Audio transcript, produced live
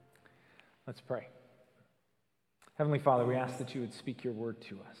Let's pray. Heavenly Father, we ask that you would speak your word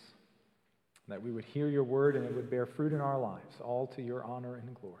to us, that we would hear your word and it would bear fruit in our lives, all to your honor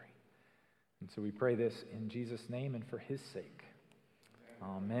and glory. And so we pray this in Jesus' name and for his sake.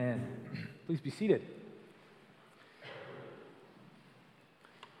 Amen. Please be seated.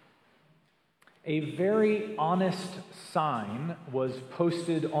 A very honest sign was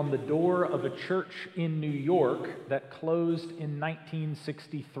posted on the door of a church in New York that closed in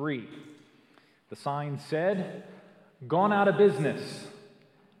 1963. The sign said, "Gone out of business.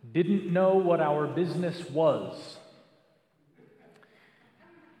 Didn't know what our business was."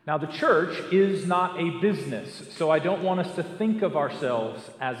 Now, the church is not a business, so I don't want us to think of ourselves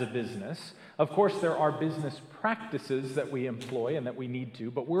as a business. Of course, there are business practices that we employ and that we need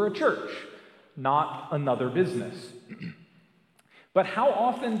to, but we're a church, not another business. But how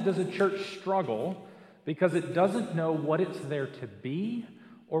often does a church struggle because it doesn't know what it's there to be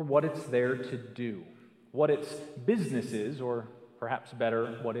or what it's there to do, what its business is, or perhaps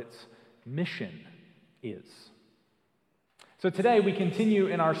better, what its mission is? So today we continue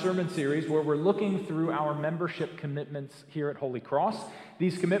in our sermon series where we're looking through our membership commitments here at Holy Cross.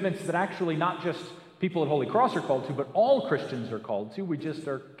 These commitments that actually not just people at Holy Cross are called to, but all Christians are called to. We just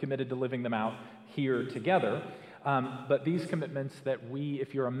are committed to living them out here together. But these commitments that we,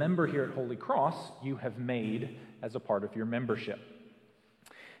 if you're a member here at Holy Cross, you have made as a part of your membership.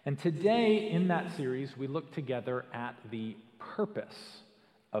 And today in that series, we look together at the purpose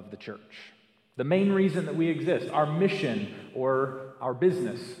of the church. The main reason that we exist, our mission or our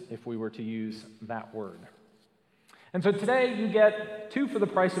business, if we were to use that word. And so today you get two for the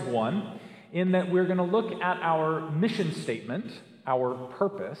price of one, in that we're going to look at our mission statement, our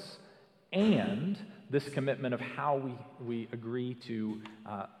purpose, and this commitment of how we agree to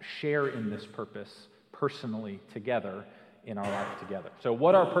share in this purpose personally together in our life together. So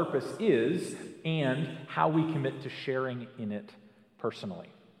what our purpose is and how we commit to sharing in it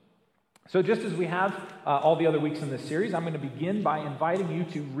personally. So just as we have all the other weeks in this series, I'm going to begin by inviting you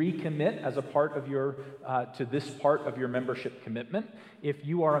to recommit as a part of your to this part of your membership commitment. If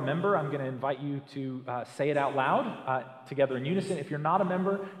you are a member, I'm going to invite you to say it out loud together in unison. If you're not a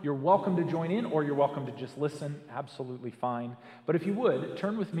member, you're welcome to join in, or you're welcome to just listen. Absolutely fine. But if you would,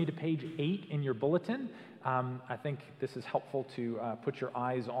 turn with me to page 8 in your bulletin. I think this is helpful to put your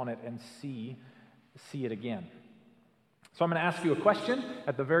eyes on it and see it again. So I'm going to ask you a question.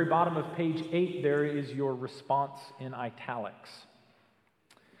 At the very bottom of page 8, there is your response in italics.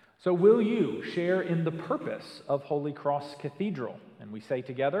 So will you share in the purpose of Holy Cross Cathedral? And we say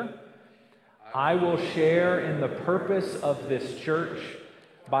together, I will share in the purpose of this church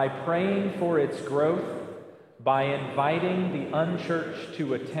by praying for its growth, by inviting the unchurched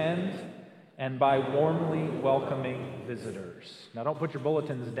to attend, and by warmly welcoming visitors. Now don't put your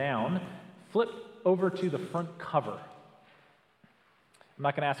bulletins down. Flip over to the front cover. I'm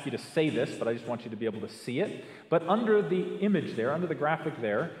not going to ask you to say this, but I just want you to be able to see it. But under the image there, under the graphic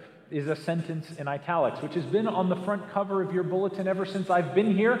there, is a sentence in italics, which has been on the front cover of your bulletin ever since I've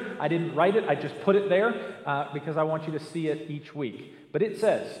been here. I didn't write it, I just put it there because I want you to see it each week. But it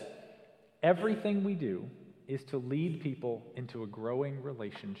says, everything we do is to lead people into a growing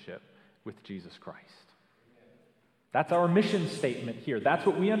relationship with Jesus Christ. That's our mission statement here. That's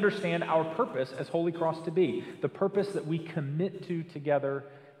what we understand our purpose as Holy Cross to be, the purpose that we commit to together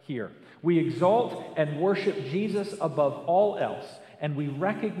here. We exalt and worship Jesus above all else, and we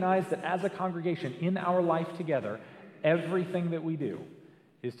recognize that as a congregation in our life together, everything that we do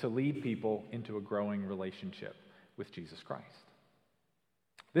is to lead people into a growing relationship with Jesus Christ.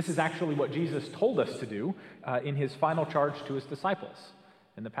 This is actually what Jesus told us to do in his final charge to his disciples,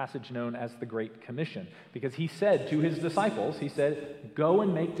 in the passage known as the Great Commission, because he said to his disciples, he said, go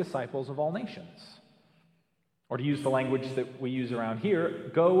and make disciples of all nations. Or to use the language that we use around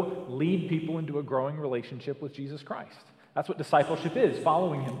here, go lead people into a growing relationship with Jesus Christ. That's what discipleship is,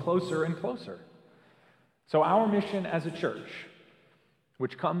 following him closer and closer. So our mission as a church,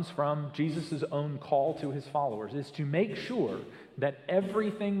 which comes from Jesus' own call to his followers, is to make sure that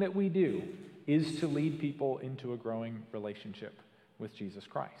everything that we do is to lead people into a growing relationship with Jesus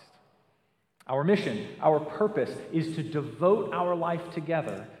Christ. Our mission, our purpose is to devote our life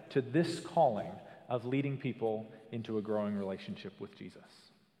together to this calling of leading people into a growing relationship with Jesus.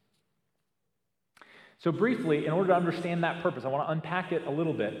 So briefly, in order to understand that purpose, I want to unpack it a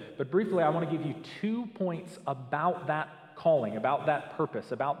little bit, but briefly I want to give you 2 points about that calling, about that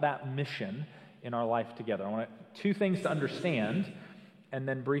purpose, about that mission in our life together. I want 2 things to understand, and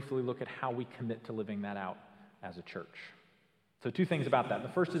then briefly look at how we commit to living that out as a church. So 2 things about that. The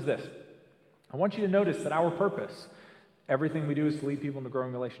first is this. I want you to notice that our purpose Everything we do is to lead people into a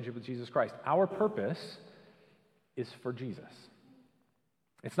growing relationship with Jesus Christ. Our purpose is for Jesus.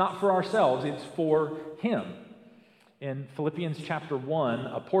 It's not for ourselves, it's for Him. In Philippians chapter 1,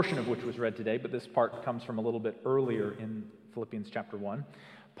 a portion of which was read today, but this part comes from a little bit earlier in Philippians chapter 1,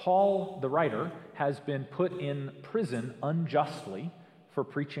 Paul, the writer, has been put in prison unjustly for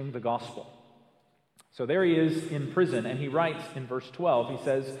preaching the gospel. So there he is in prison, and he writes in verse 12, he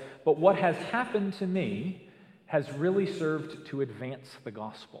says, "But what has happened to me has really served to advance the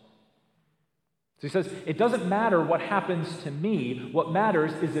gospel." So he says, it doesn't matter what happens to me. What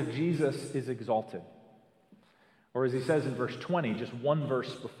matters is if Jesus is exalted. Or as he says in verse 20, just one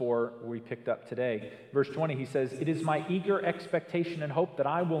verse before we picked up today, verse 20, he says, "It is my eager expectation and hope that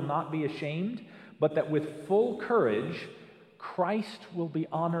I will not be ashamed, but that with full courage Christ will be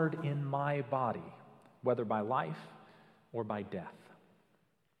honored in my body, whether by life or by death."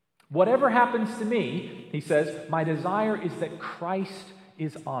 Whatever happens to me, he says, my desire is that Christ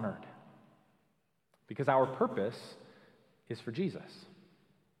is honored. Because our purpose is for Jesus.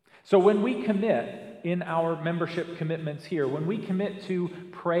 So when we commit in our membership commitments here, when we commit to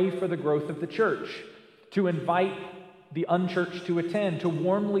pray for the growth of the church, to invite the unchurched to attend, to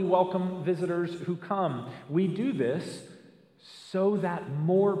warmly welcome visitors who come, we do this so that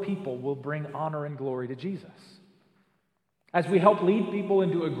more people will bring honor and glory to Jesus. As we help lead people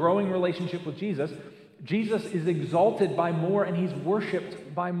into a growing relationship with Jesus, Jesus is exalted by more and he's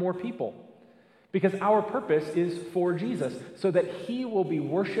worshiped by more people. Because our purpose is for Jesus, so that he will be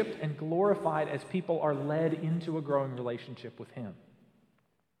worshiped and glorified as people are led into a growing relationship with him.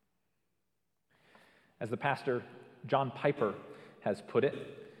 As the pastor John Piper has put it,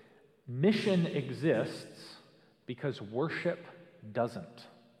 mission exists because worship doesn't.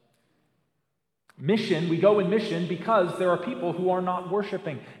 Mission, we go in mission because there are people who are not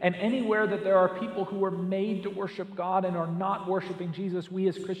worshiping. And anywhere that there are people who are made to worship God and are not worshiping Jesus, we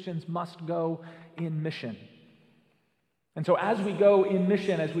as Christians must go in mission. And so as we go in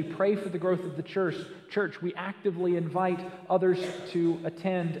mission, as we pray for the growth of the church, we actively invite others to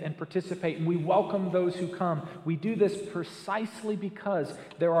attend and participate, and we welcome those who come. We do this precisely because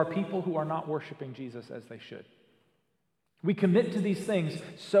there are people who are not worshiping Jesus as they should. We commit to these things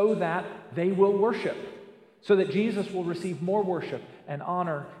so that they will worship, so that Jesus will receive more worship and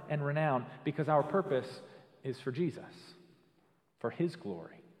honor and renown, because our purpose is for Jesus, for his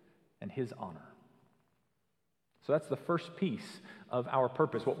glory and his honor. So that's the first piece of our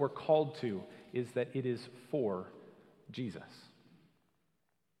purpose. What we're called to is that it is for Jesus.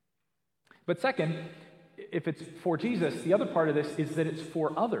 But second, if it's for Jesus, the other part of this is that it's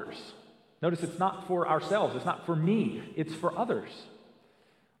for others. Notice it's not for ourselves. It's not for me. It's for others.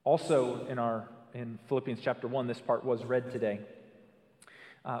 Also in Philippians chapter 1, this part was read today.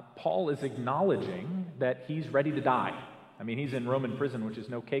 Paul is acknowledging that he's ready to die. I mean, he's in Roman prison, which is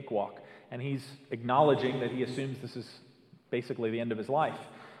no cakewalk. And he's acknowledging that he assumes this is basically the end of his life.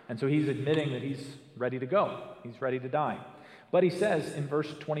 And so he's admitting that he's ready to go. He's ready to die. But he says in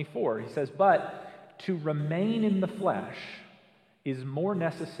verse 24, he says, "But to remain in the flesh is more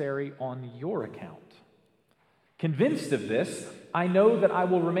necessary on your account. Convinced of this, I know that I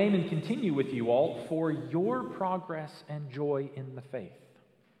will remain and continue with you all for your progress and joy in the faith."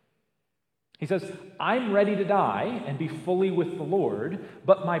 He says, I'm ready to die and be fully with the Lord,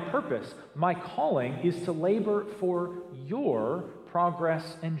 but my purpose, my calling is to labor for your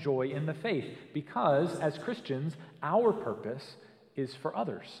progress and joy in the faith, because as Christians, our purpose is for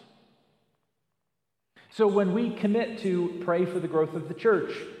others. So when we commit to pray for the growth of the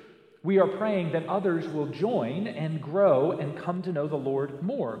church, we are praying that others will join and grow and come to know the Lord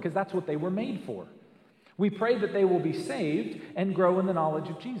more, because that's what they were made for. We pray that they will be saved and grow in the knowledge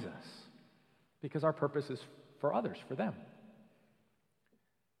of Jesus, because our purpose is for others, for them.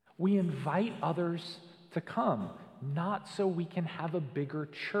 We invite others to come, not so we can have a bigger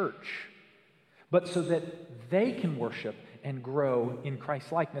church, but so that they can worship and grow in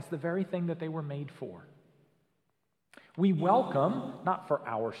Christ's likeness, the very thing that they were made for. We welcome, not for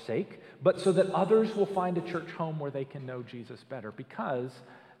our sake, but so that others will find a church home where they can know Jesus better, because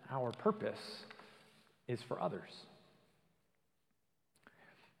our purpose is for others.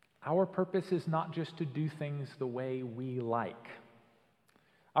 Our purpose is not just to do things the way we like.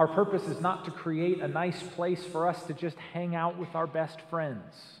 Our purpose is not to create a nice place for us to just hang out with our best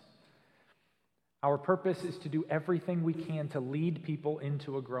friends. Our purpose is to do everything we can to lead people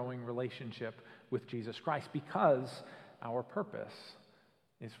into a growing relationship with Jesus Christ, because our purpose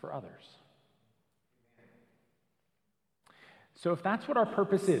is for others. So if that's what our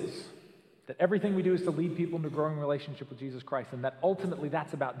purpose is, That everything we do is to lead people into a growing relationship with Jesus Christ, and that ultimately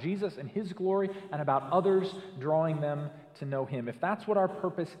that's about Jesus and his glory and about others drawing them to know him. If that's what our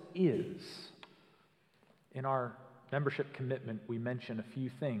purpose is, in our membership commitment, we mention a few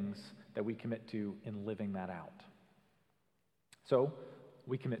things that we commit to in living that out. So,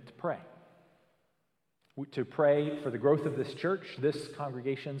 we commit to pray. To pray for the growth of this church, this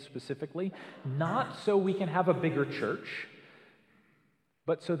congregation specifically, not so we can have a bigger church,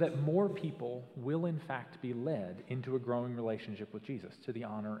 but so that more people will in fact be led into a growing relationship with Jesus to the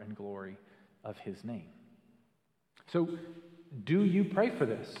honor and glory of his name. So, do you pray for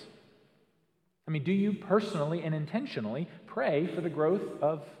this? I mean, do you personally and intentionally pray for the growth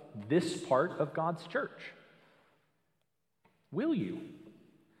of this part of God's church? Will you?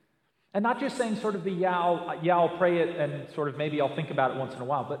 And not just saying sort of the I'll pray it and sort of maybe I'll think about it once in a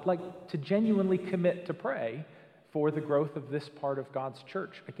while, but like to genuinely commit to pray for the growth of this part of God's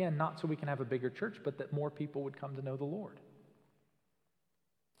church. Again, not so we can have a bigger church, but that more people would come to know the Lord.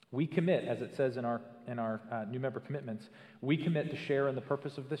 We commit, as it says in our new member commitments, we commit to share in the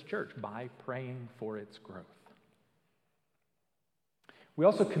purpose of this church by praying for its growth. We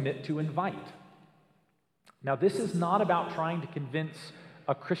also commit to invite. Now, this is not about trying to convince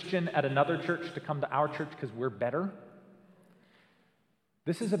a Christian at another church to come to our church because we're better.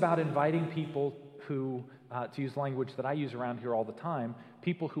 This is about inviting people who, to use language that I use around here all the time,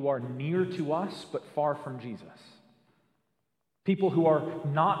 people who are near to us but far from Jesus. People who are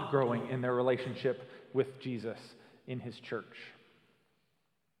not growing in their relationship with Jesus in his church.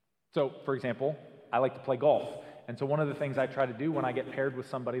 So, for example, I like to play golf. And so one of the things I try to do when I get paired with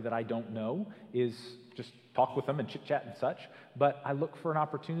somebody that I don't know is just talk with them and chit-chat and such. But I look for an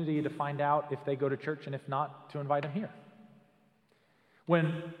opportunity to find out if they go to church, and if not, to invite them here.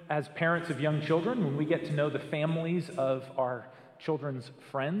 When, as parents of young children, when we get to know the families of our children's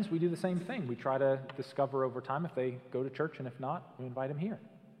friends, we do the same thing. We try to discover over time if they go to church, and if not, we invite them here.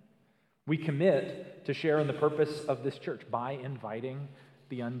 We commit to share in the purpose of this church by inviting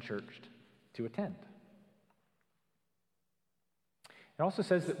the unchurched to attend. It also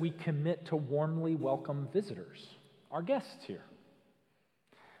says that we commit to warmly welcome visitors, our guests here.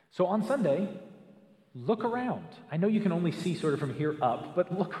 So on Sunday, look around. I know you can only see sort of from here up,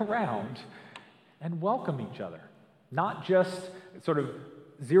 but look around and welcome each other. Not just sort of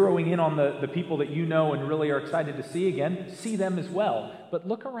zeroing in on the people that you know and really are excited to see again. See them as well, but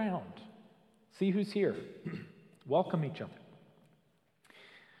look around. See who's here. Welcome each other.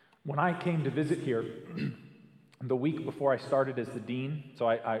 When I came to visit here, the week before I started as the dean, so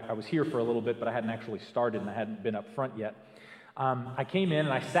I was here for a little bit, but I hadn't actually started and I hadn't been up front yet. I came in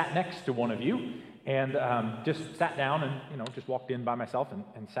and I sat next to one of you and just sat down and, just walked in by myself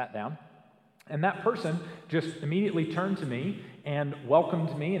and sat down. And that person just immediately turned to me and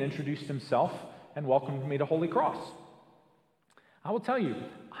welcomed me and introduced himself and welcomed me to Holy Cross. I will tell you,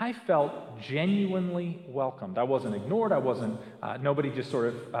 I felt genuinely welcomed. I wasn't ignored. I wasn't, nobody just sort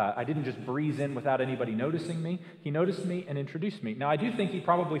of, I didn't just breeze in without anybody noticing me. He noticed me and introduced me. Now, I do think he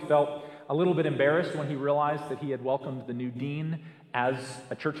probably felt a little bit embarrassed when he realized that he had welcomed the new dean as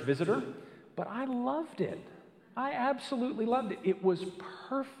a church visitor, but I loved it. I absolutely loved it. It was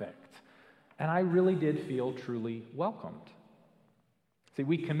perfect. And I really did feel truly welcomed. See,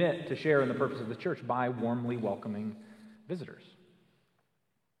 we commit to share in the purpose of the church by warmly welcoming visitors.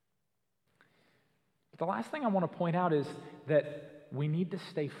 But the last thing I want to point out is that we need to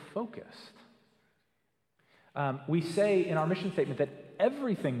stay focused. We say in our mission statement that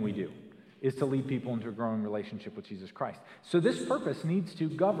everything we do is to lead people into a growing relationship with Jesus Christ. So this purpose needs to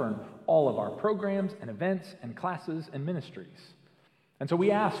govern all of our programs and events and classes and ministries. And so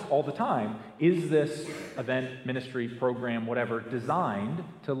we ask all the time, is this event, ministry, program, whatever, designed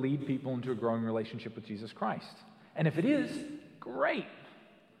to lead people into a growing relationship with Jesus Christ? And if it is, great.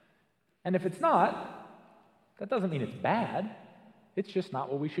 And if it's not, that doesn't mean it's bad. It's just not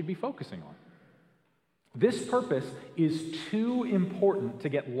what we should be focusing on. This purpose is too important to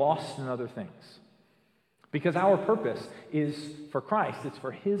get lost in other things. Because our purpose is for Christ, it's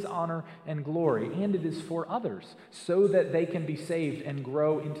for his honor and glory, and it is for others, so that they can be saved and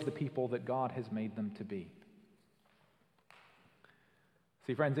grow into the people that God has made them to be.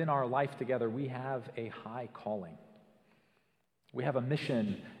 See, friends, in our life together, we have a high calling. We have a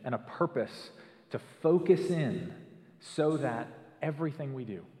mission and a purpose to focus in so that everything we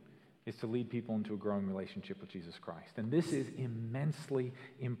do is to lead people into a growing relationship with Jesus Christ. And this is immensely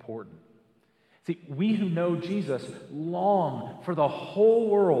important. See, we who know Jesus long for the whole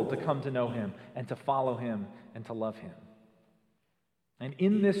world to come to know him and to follow him and to love him. And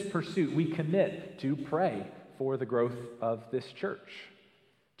in this pursuit, we commit to pray for the growth of this church,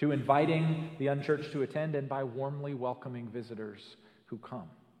 to inviting the unchurched to attend, and by warmly welcoming visitors who come.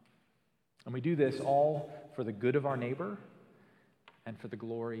 And we do this all for the good of our neighbor and for the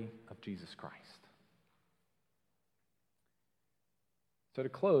glory of Jesus Christ. So to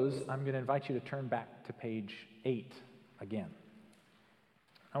close, I'm going to invite you to turn back to page 8 again.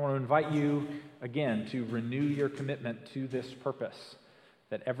 I want to invite you again to renew your commitment to this purpose,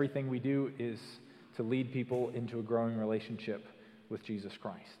 that everything we do is to lead people into a growing relationship with Jesus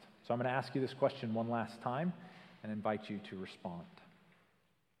Christ. So I'm going to ask you this question one last time and invite you to respond.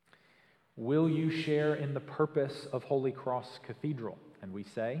 Will you share in the purpose of Holy Cross Cathedral? And we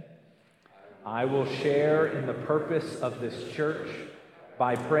say, I will share in the purpose of this church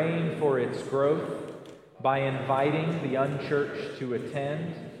by praying for its growth, by inviting the unchurched to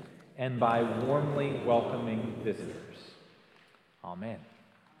attend, and by warmly welcoming visitors. Amen.